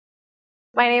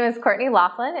My name is Courtney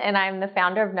Laughlin, and I'm the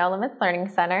founder of No Limits Learning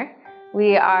Center.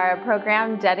 We are a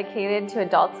program dedicated to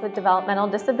adults with developmental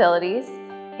disabilities,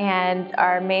 and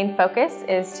our main focus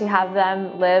is to have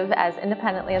them live as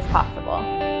independently as possible.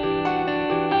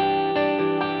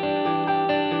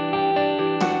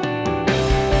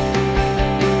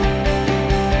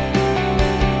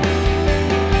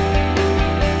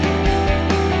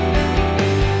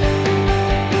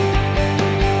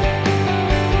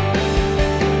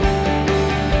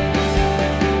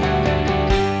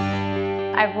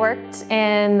 I've worked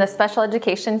in the special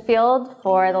education field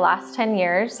for the last 10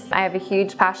 years. I have a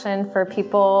huge passion for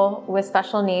people with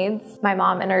special needs. My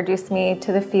mom introduced me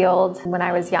to the field when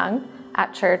I was young.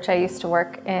 At church, I used to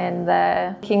work in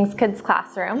the King's Kids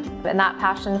classroom, and that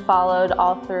passion followed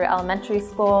all through elementary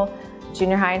school,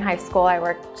 junior high and high school. I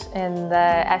worked in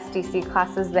the SDC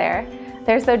classes there.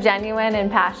 They're so genuine and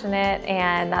passionate,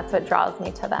 and that's what draws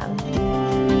me to them.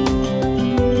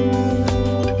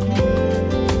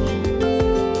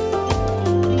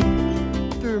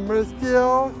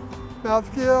 Skills, math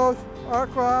skills, art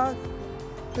class,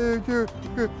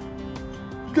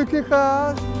 cooking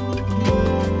class.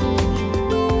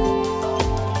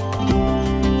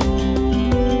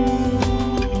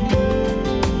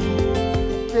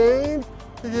 Games,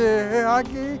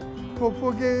 hockey,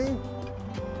 football game,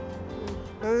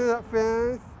 and that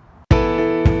fans.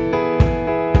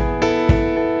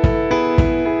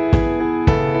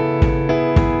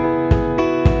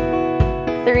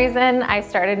 The reason I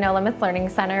started No Limits Learning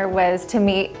Center was to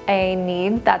meet a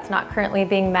need that's not currently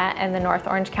being met in the North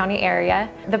Orange County area.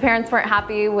 The parents weren't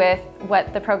happy with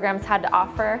what the programs had to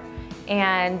offer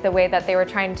and the way that they were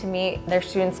trying to meet their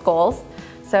students' goals.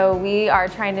 So we are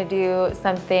trying to do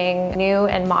something new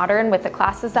and modern with the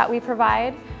classes that we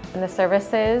provide and the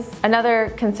services.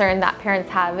 Another concern that parents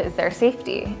have is their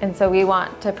safety, and so we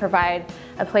want to provide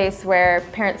a place where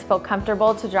parents feel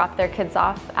comfortable to drop their kids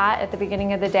off at the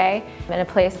beginning of the day, and a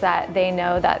place that they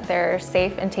know that they're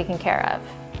safe and taken care of.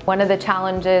 One of the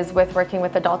challenges with working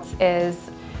with adults is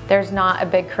there's not a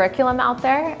big curriculum out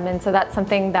there, and so that's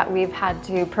something that we've had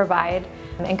to provide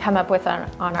and come up with on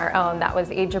our own that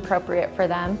was age appropriate for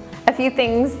them. A few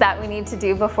things that we need to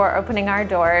do before opening our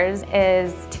doors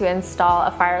is to install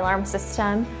a fire alarm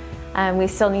system. We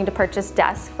still need to purchase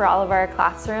desks for all of our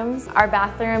classrooms. Our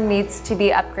bathroom needs to be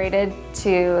upgraded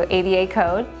to ADA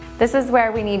code. This is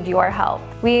where we need your help.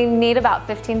 We need about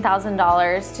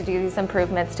 $15,000 to do these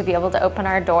improvements to be able to open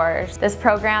our doors. This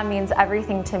program means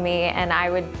everything to me, and I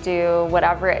would do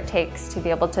whatever it takes to be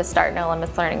able to start No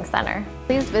Limits Learning Center.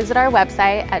 Please visit our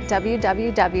website at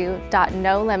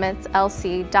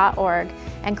www.nolimitslc.org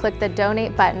and click the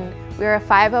donate button. We are a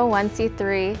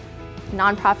 501c3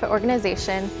 nonprofit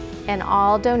organization, and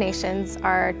all donations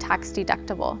are tax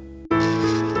deductible.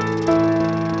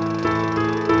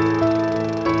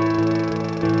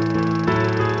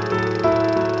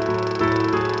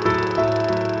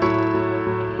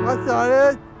 I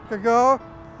started to go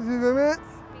to the limits,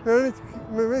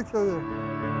 learning center.